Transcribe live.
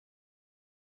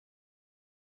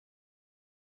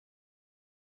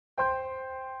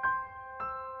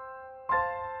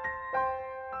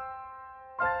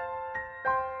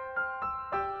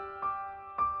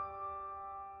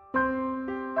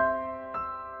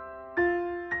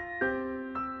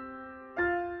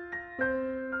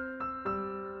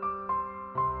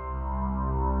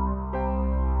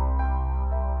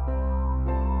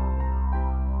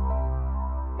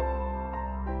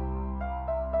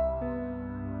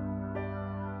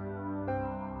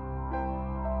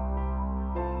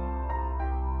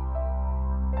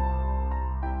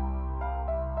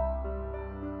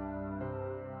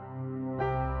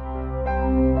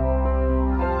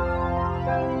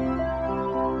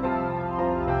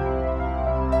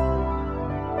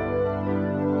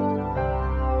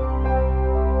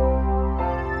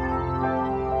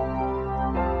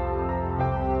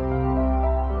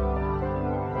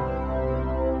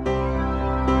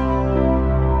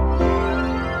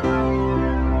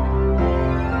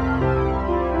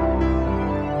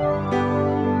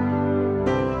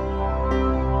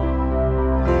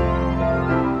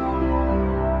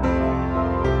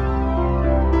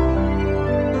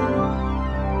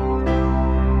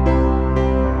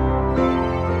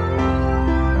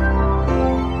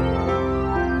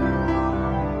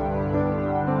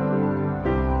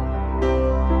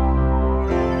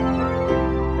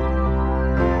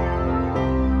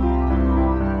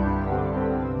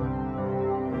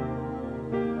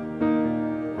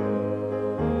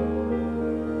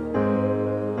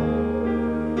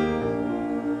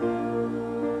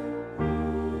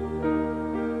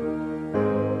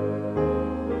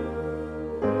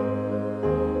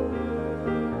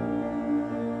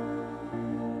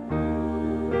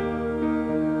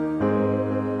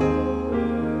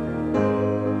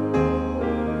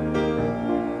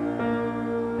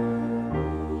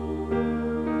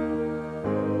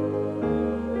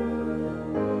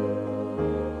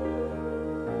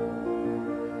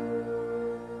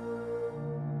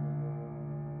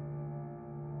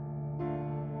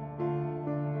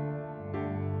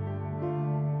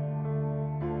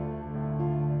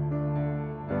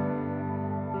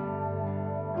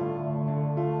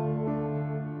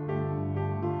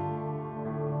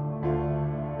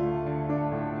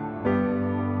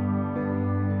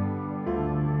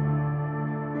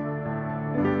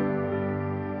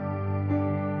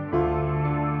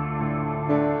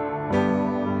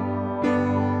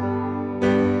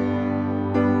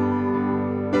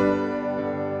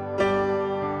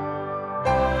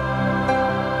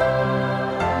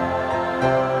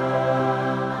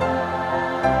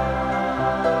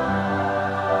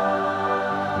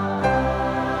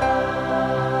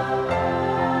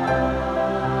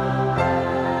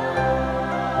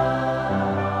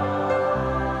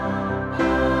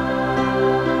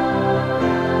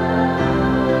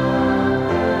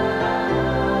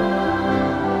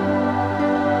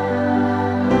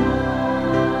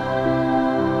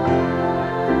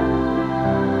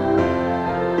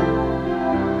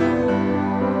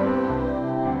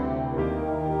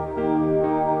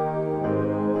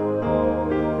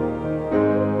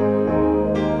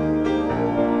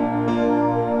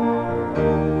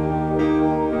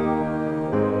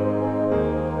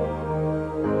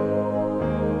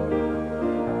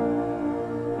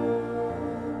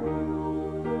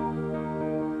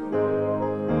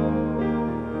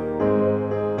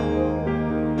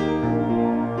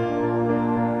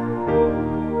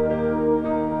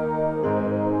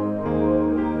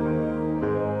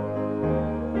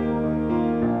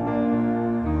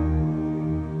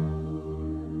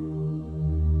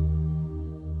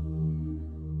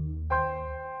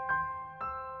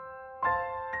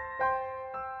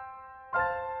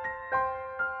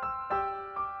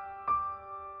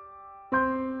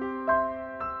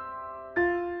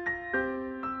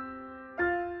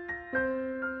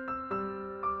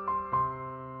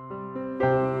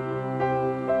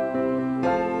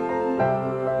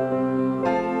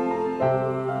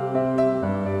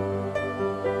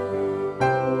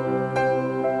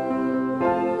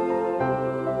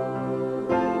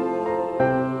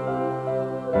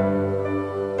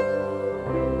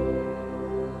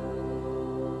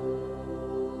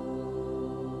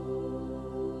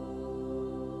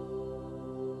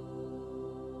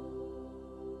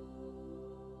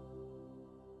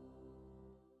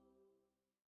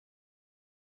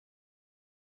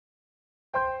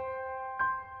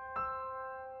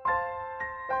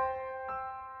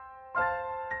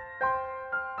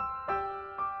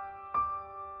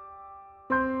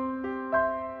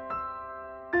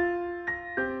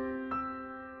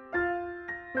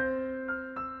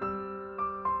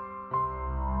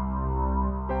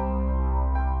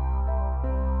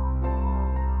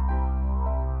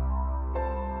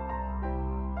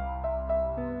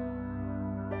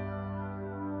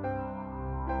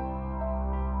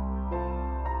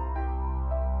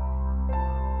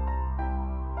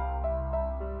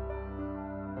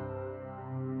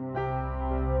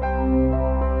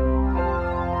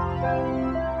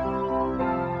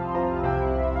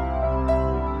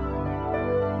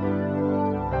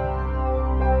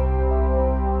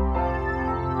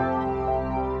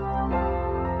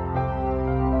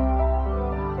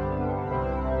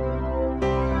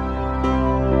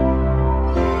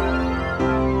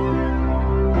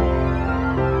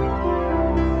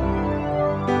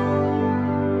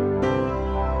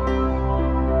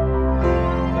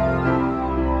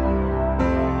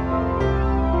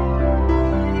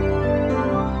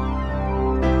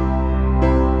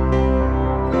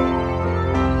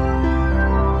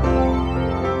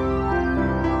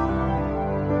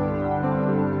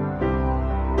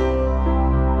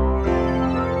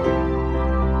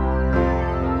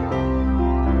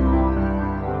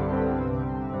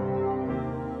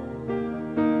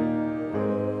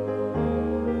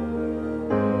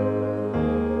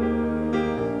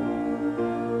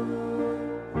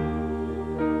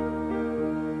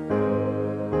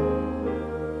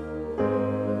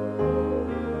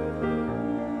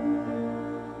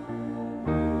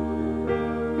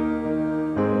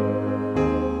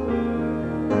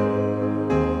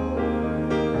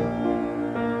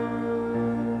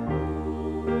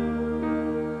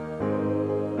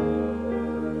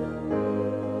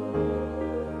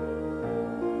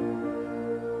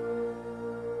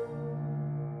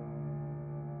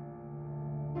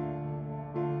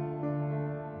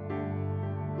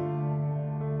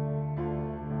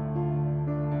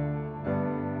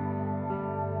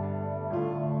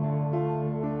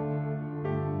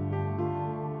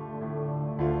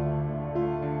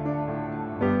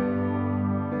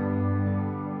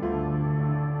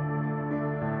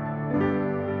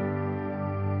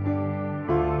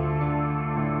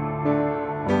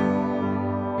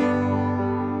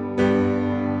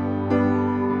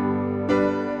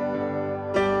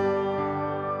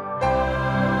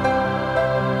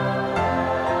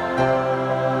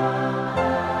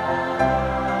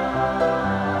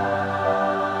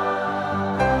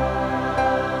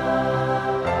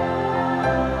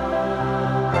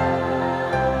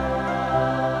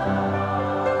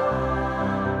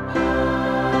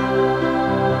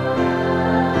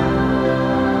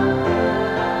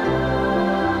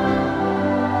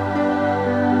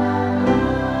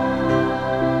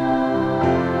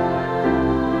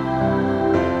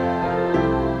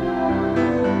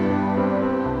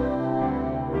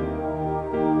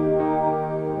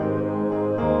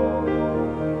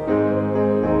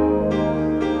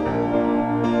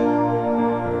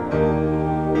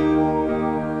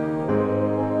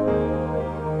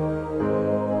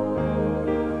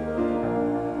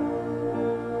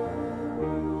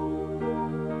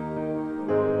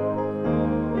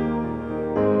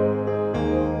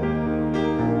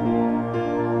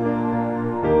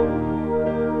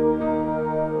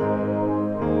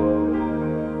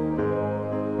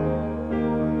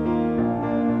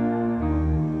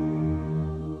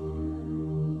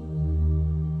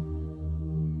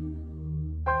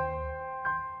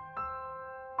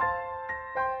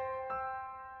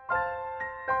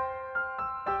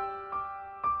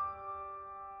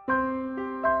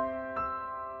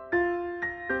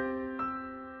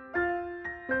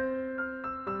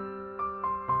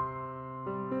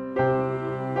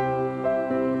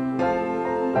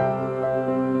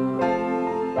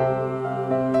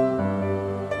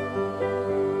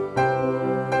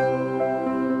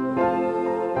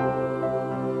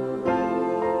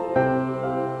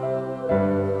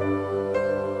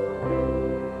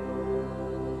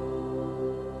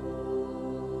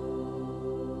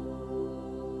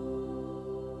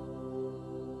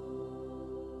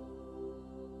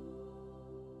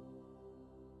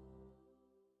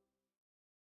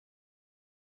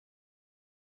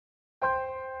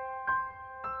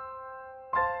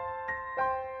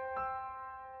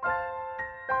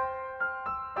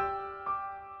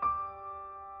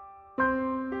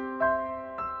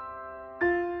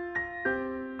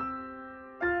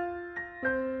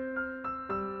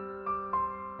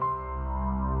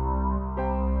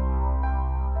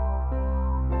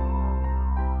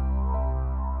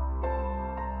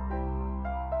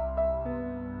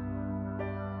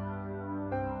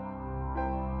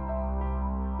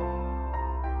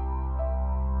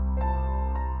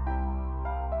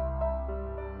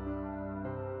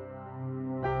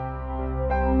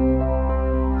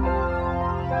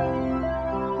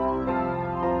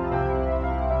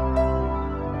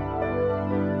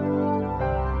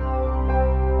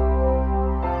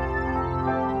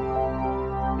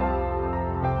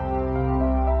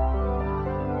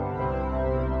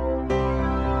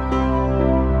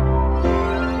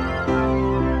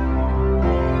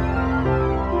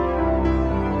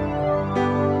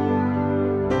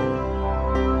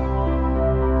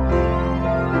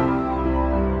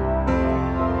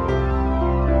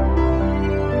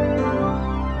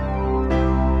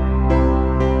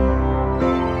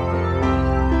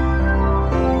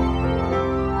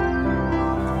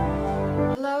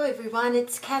everyone,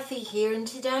 it's Kathy here, and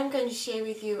today I'm going to share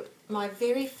with you my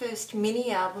very first mini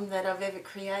album that I've ever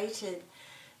created.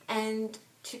 And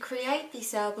to create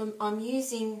this album I'm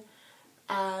using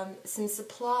some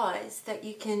supplies that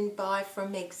you can buy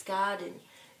from Meg's Garden.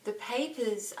 The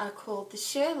papers are called the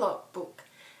Sherlock Book,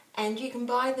 and you can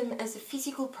buy them as a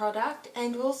physical product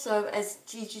and also as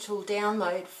digital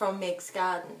download from Meg's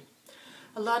Garden.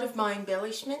 A lot of my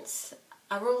embellishments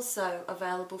are also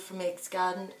available from Meg's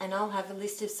Garden, and I'll have a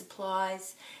list of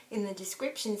supplies in the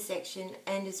description section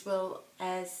and as well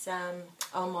as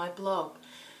on my blog.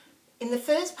 In the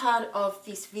first part of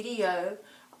this video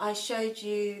I showed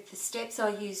you the steps I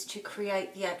used to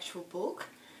create the actual book.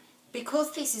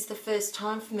 Because this is the first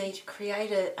time for me to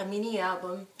create a mini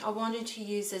album, I wanted to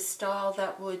use a style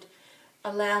that would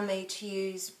allow me to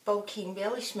use bulky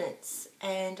embellishments,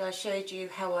 and I showed you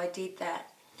how I did that.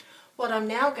 What I'm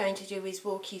now going to do is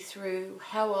walk you through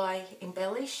how I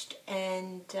embellished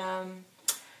and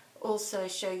also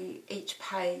show you each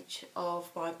page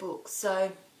of my book.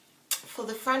 So for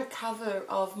the front cover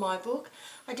of my book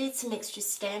I did some extra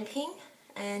stamping,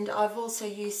 and I've also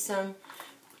used some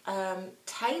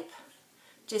tape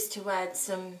just to add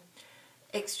some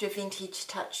extra vintage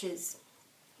touches.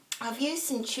 I've used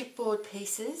some chipboard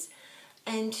pieces,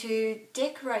 and to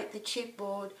decorate the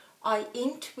chipboard I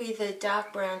inked with a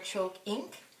dark brown chalk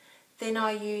ink. Then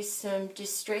I used some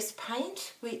distress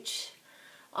paint which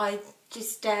I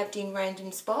just dabbed in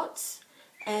random spots,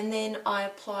 and then I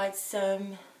applied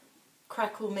some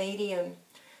crackle medium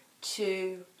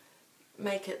to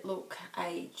make it look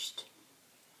aged.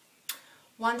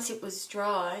 Once it was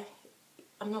dry,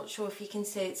 I'm not sure if you can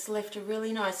see, it's left a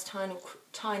really nice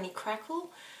tiny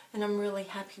crackle, and I'm really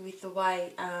happy with the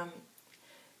way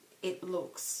it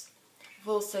looks. I've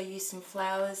also used some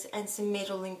flowers and some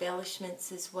metal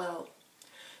embellishments as well.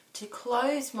 To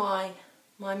close my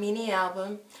mini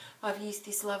album I've used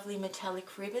this lovely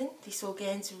metallic ribbon, this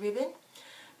organza ribbon,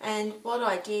 and what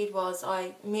I did was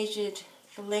I measured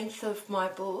the length of my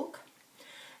book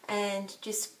and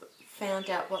just found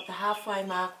out what the halfway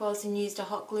mark was and used a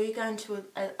hot glue gun to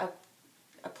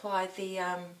apply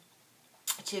the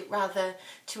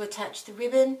to attach the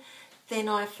ribbon. Then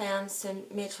I found some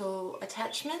metal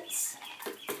attachments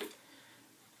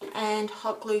and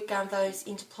hot glue gun those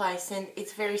into place, and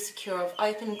it's very secure.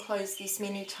 I've opened and closed this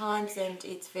many times and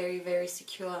it's very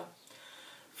secure.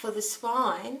 For the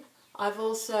spine I've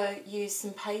also used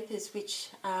some papers which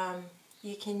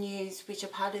you can use, which are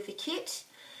part of the kit,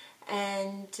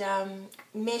 and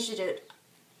measured it,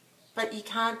 but you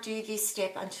can't do this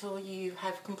step until you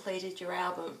have completed your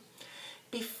album.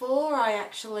 Before I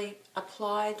actually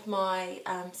applied my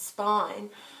spine,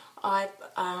 I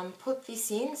put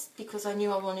this in because I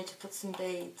knew I wanted to put some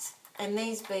beads, and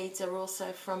these beads are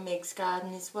also from Meg's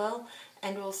Garden as well,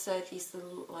 and also this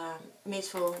little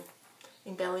metal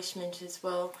embellishment as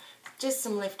well. Just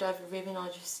some leftover ribbon I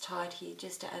just tied here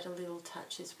just to add a little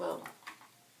touch as well.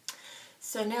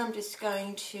 So now I'm just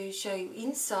going to show you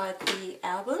inside the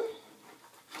album.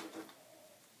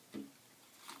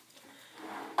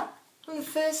 On the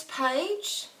first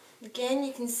page, again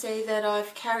you can see that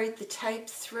I've carried the tape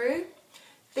through.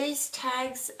 These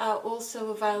tags are also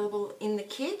available in the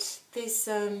kit. There's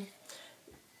some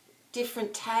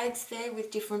different tags there with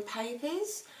different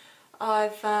papers.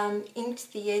 I've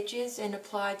inked the edges and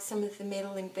applied some of the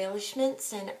metal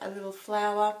embellishments and a little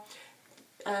flower,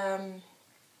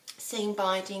 seam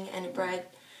binding and a brad.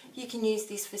 You can use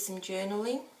this for some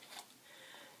journaling.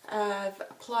 I've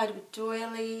applied a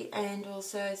doily and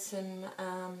also some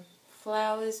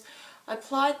flowers. I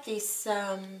applied this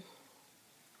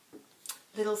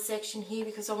little section here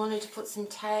because I wanted to put some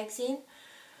tags in.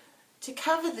 To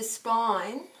cover the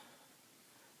spine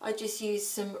I just used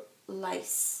some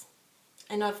lace,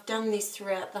 and I've done this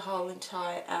throughout the whole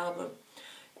entire album.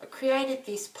 I created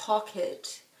this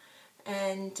pocket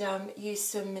and used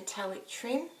some metallic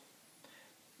trim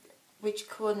which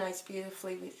coordinates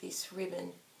beautifully with this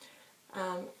ribbon.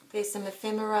 There's some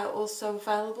ephemera also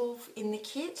available in the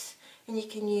kit, and you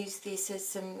can use this as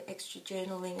some extra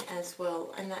journaling as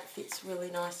well, and that fits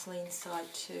really nicely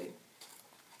inside too.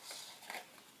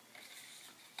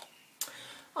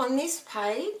 On this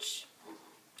page,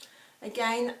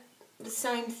 again the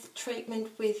same treatment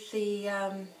with the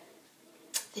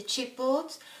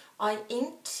chipboards. I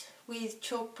inked with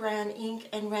chalk brown ink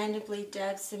and randomly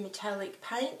dabbed some metallic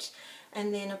paint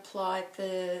and then applied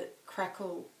the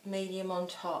crackle medium on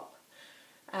top.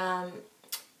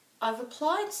 I've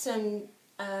applied some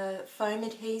foam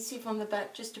adhesive on the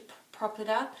back just to prop it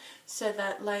up so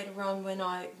that later on when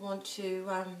I want to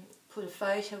put a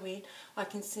photo in I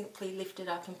can simply lift it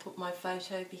up and put my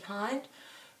photo behind.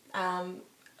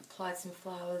 applied some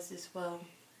flowers as well.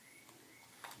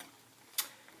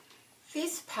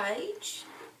 This page,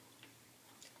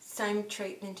 same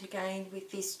treatment again with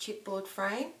this chipboard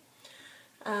frame.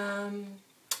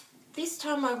 This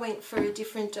time I went for a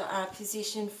different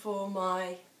position for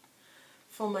my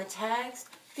tags.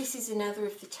 This is another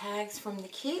of the tags from the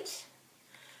kit,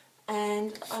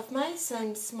 and I've made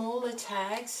some smaller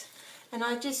tags, and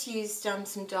I just used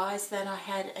some dies that I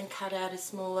had and cut out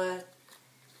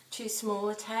two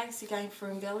smaller tags again for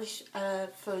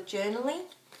journaling,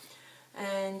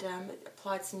 and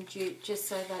applied some jute just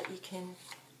so that you can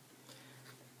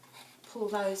pull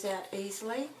those out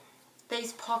easily.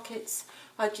 These pockets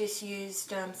I just used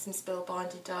some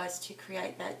spellbinder dies to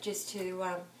create that, just to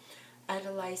add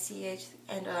a lacy edge,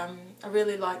 and I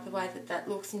really like the way that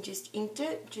looks, and just inked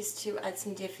it just to add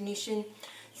some definition,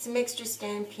 some extra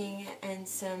stamping and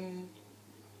some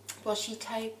washi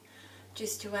tape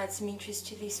just to add some interest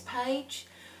to this page.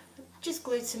 Just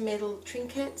glued some metal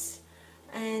trinkets,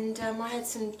 and I had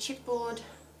some chipboard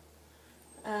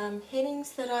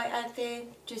headings that I add there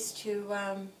just to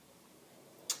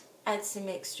add some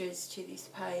extras to this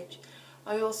page.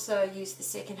 I also used the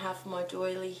second half of my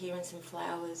doily here and some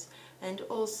flowers, and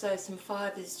also some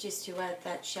fibres just to add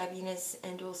that shabbiness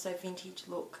and also vintage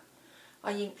look.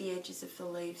 I inked the edges of the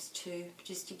leaves too,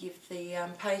 just to give the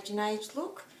page and age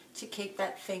look, to keep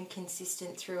that theme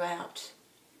consistent throughout.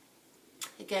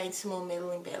 Again, some more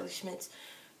metal embellishments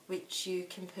which you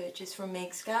can purchase from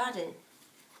Meg's Garden.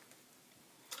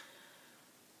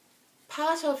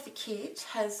 Part of the kit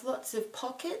has lots of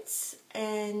pockets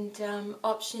and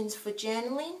options for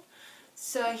journaling.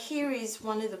 So here is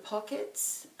one of the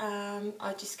pockets.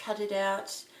 I just cut it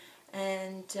out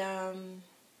and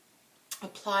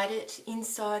applied it.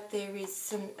 Inside there is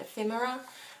some ephemera,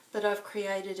 but I've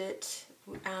created it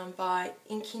by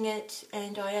inking it,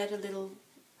 and I add a little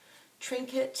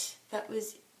trinket that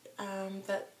is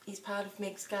part of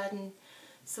Meg's Garden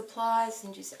supplies,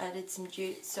 and just added some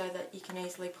jute so that you can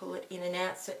easily pull it in and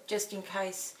out, so just in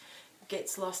case it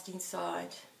gets lost inside.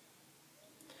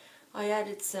 I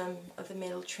added some of the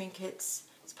metal trinkets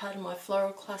as part of my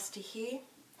floral cluster here.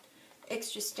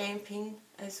 Extra stamping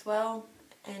as well,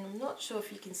 and I'm not sure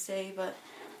if you can see, but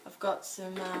I've got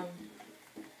some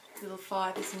little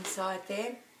fibres inside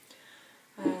there.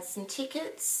 Some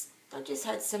tickets. I just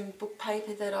had some book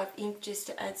paper that I've inked just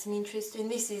to add some interest, and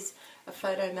this is a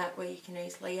photo mat where you can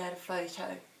easily add a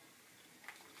photo.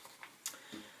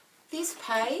 This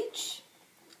page,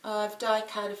 I've die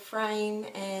cut a frame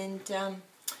and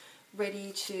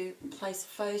ready to place a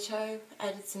photo.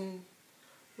 Added some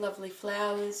lovely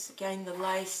flowers, again the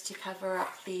lace to cover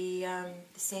up the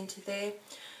centre there.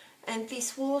 And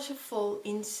this waterfall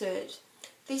insert,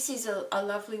 this is a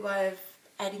lovely way of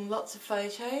adding lots of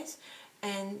photos,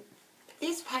 and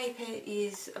this paper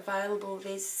is available.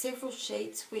 There's several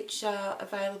sheets which are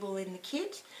available in the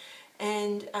kit,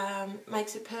 and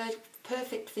makes it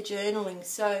perfect for journaling.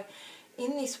 So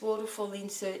in this waterfall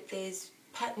insert there's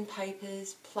pattern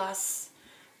papers plus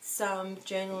some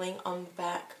journaling on the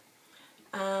back.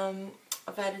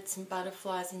 I've added some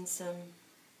butterflies and some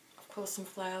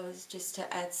flowers just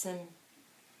to add some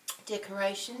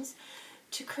decorations.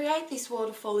 To create this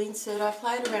waterfall insert, I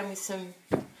played around with some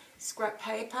scrap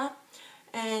paper,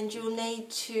 and you'll need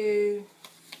to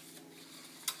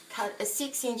cut a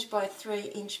 6" by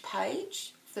 3"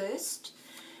 page first,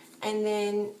 and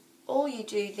then all you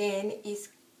do then is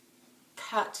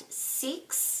cut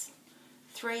 6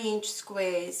 3"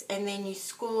 squares, and then you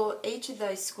score each of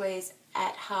those squares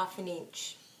at ½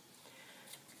 inch,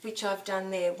 which I've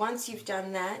done there. Once you've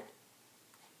done that,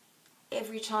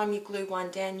 every time you glue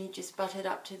one down, you just butt it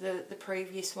up to the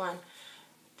previous one.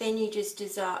 Then you just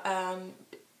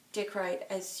decorate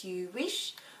as you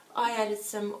wish. I added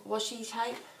some washi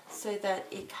tape so that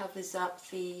it covers up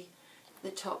the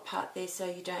top part there, so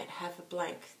you don't have a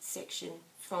blank section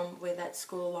from where that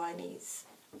score line is.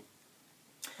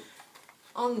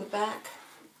 On the back,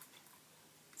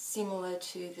 similar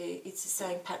to it's the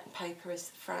same pattern paper as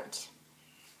the front.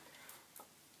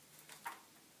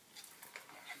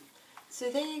 So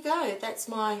there you go, that's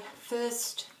my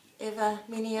first ever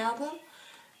mini album.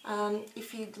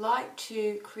 If you'd like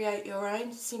to create your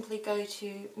own, simply go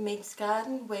to Meg's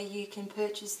Garden, where you can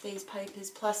purchase these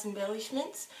papers plus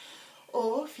embellishments,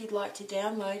 or if you'd like to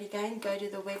download, again, go to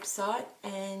the website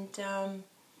and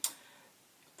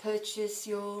purchase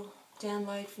your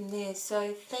download from there.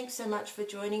 So thanks so much for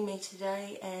joining me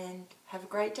today, and have a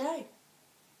great day.